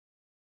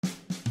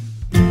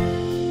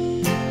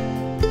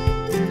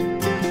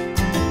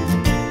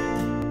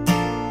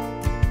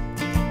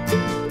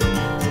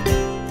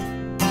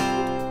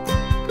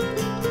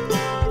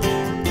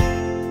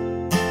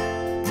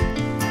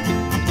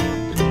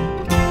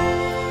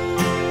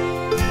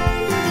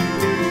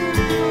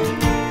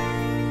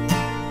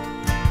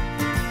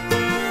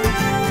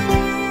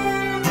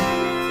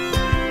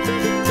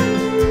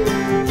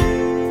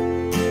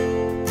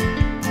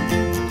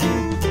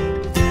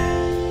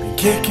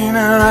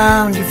hanging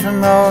around you for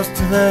most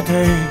of the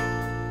day.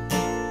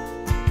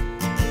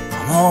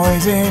 I'm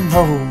always in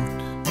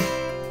mode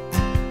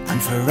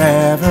and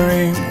forever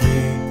in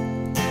way.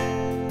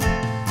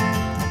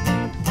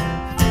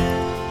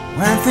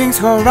 When things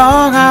go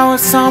wrong, I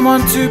was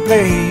someone to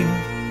blame,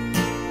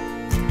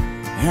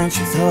 and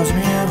she throws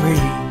me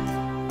away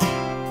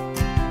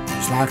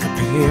just like a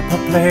paper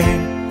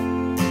plane.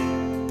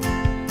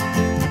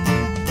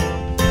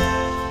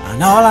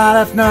 And all out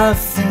of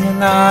nothing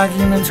and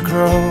arguments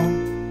grow,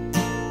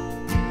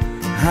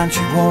 and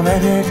she won't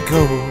let it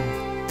go,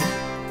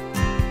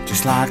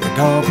 just like a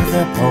dog with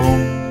a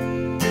bone.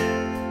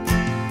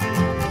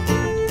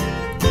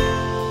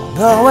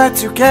 Although we're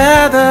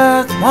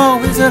together, I'm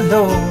always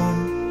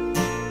alone,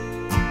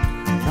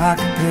 like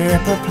a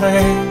paper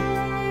plane.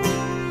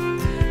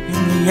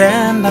 In the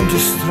end, I'm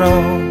just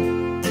thrown.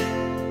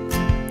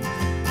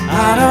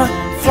 I don't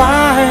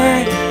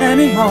fly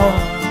anymore,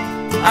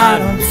 I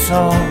don't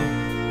soar.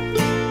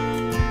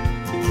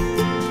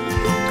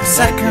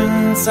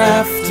 Seconds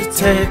after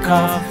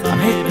takeoff, I'm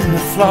hitting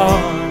the floor.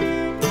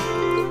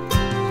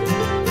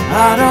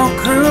 I don't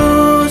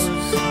cruise,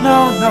 no,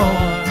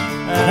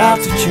 at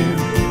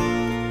altitude.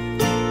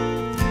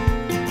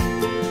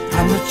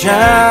 I'm the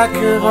jack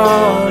of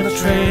all the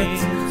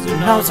trades, who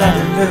knows how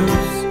to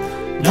lose,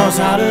 knows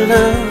how to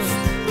lose,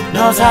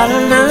 knows how to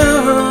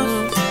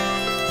lose.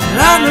 And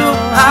I know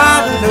how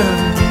to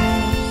lose,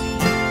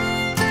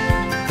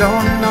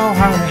 don't know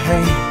how to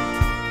hate.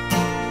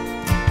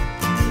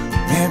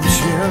 Maybe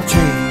she'll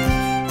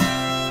change,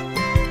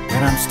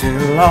 but I'm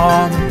still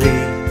on the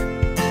lead.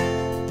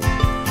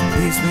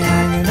 Leaves me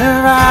hanging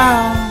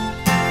around,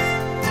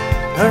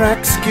 her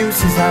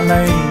excuses I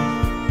made.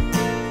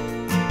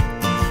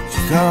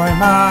 She's throwing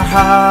my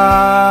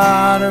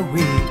heart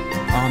away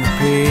on a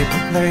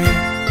paper plate.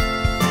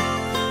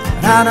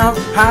 But I know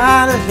how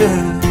to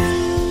lose,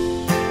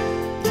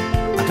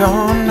 I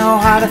don't know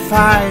how to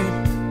fight.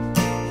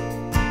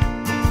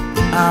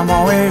 I'm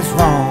always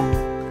wrong,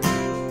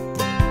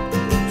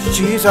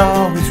 she's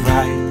always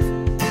right.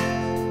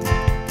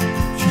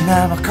 She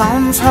never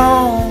comes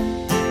home,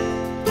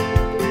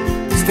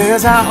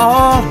 stays out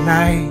all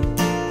night.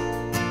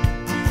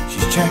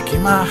 She's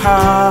checking my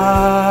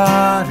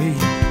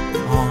heartbeat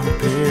on a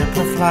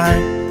paper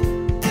flight.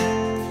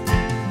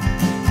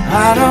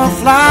 I don't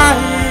fly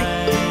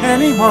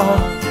anymore,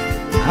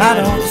 I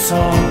don't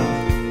soar.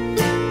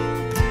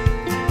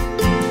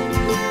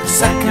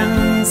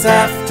 Seconds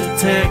after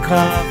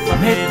takeoff, I'm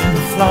hitting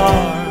the floor.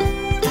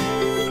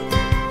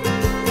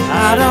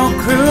 I don't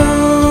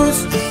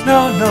cruise, no,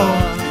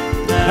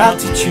 at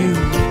altitude.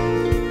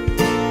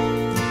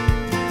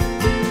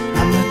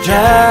 I'm the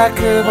jack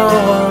of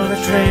all the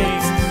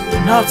trades, who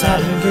knows how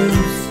to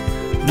lose,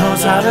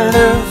 knows how to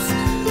lose,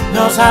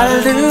 knows how to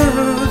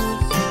lose.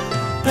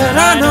 But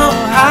I know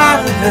how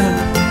to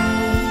lose.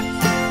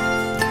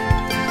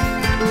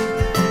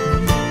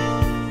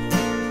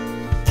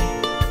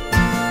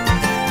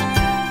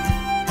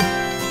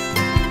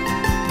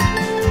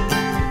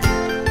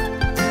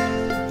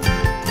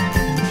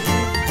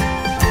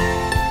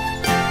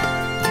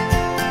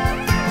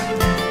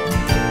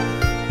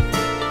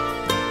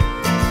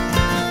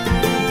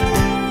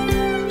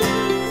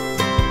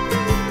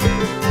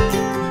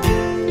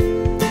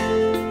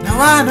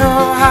 I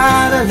know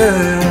how to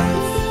love,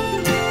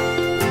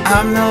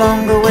 I'm no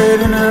longer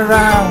waiting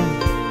around.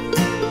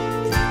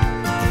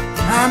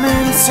 I'm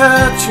in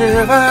search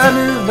of a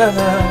new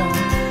lover,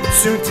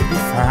 soon to be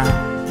found.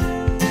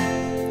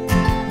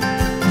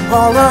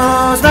 All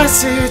those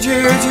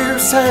messages you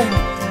send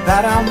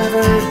that I'll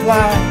never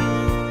reply,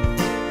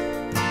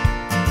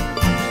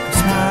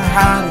 'cause my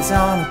heart is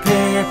on a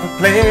paper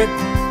plate,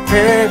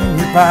 waiting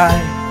you by.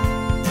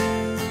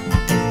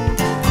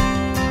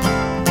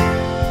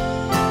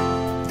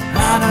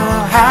 I know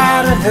how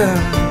to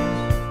love,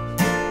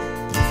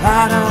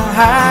 I know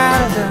how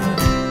to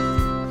love,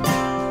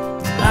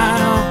 I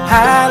know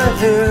how to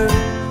love.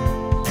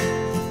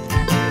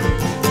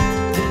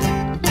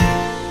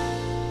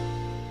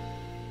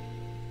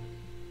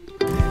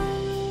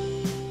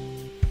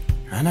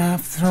 And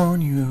I've thrown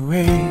you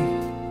away,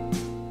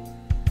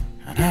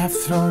 and I've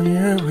thrown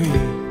you away,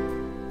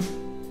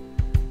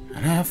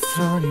 and I've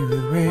thrown you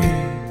away,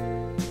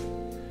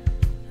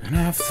 and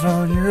I've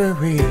thrown you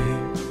away,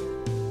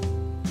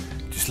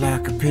 just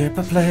like a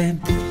paper plane.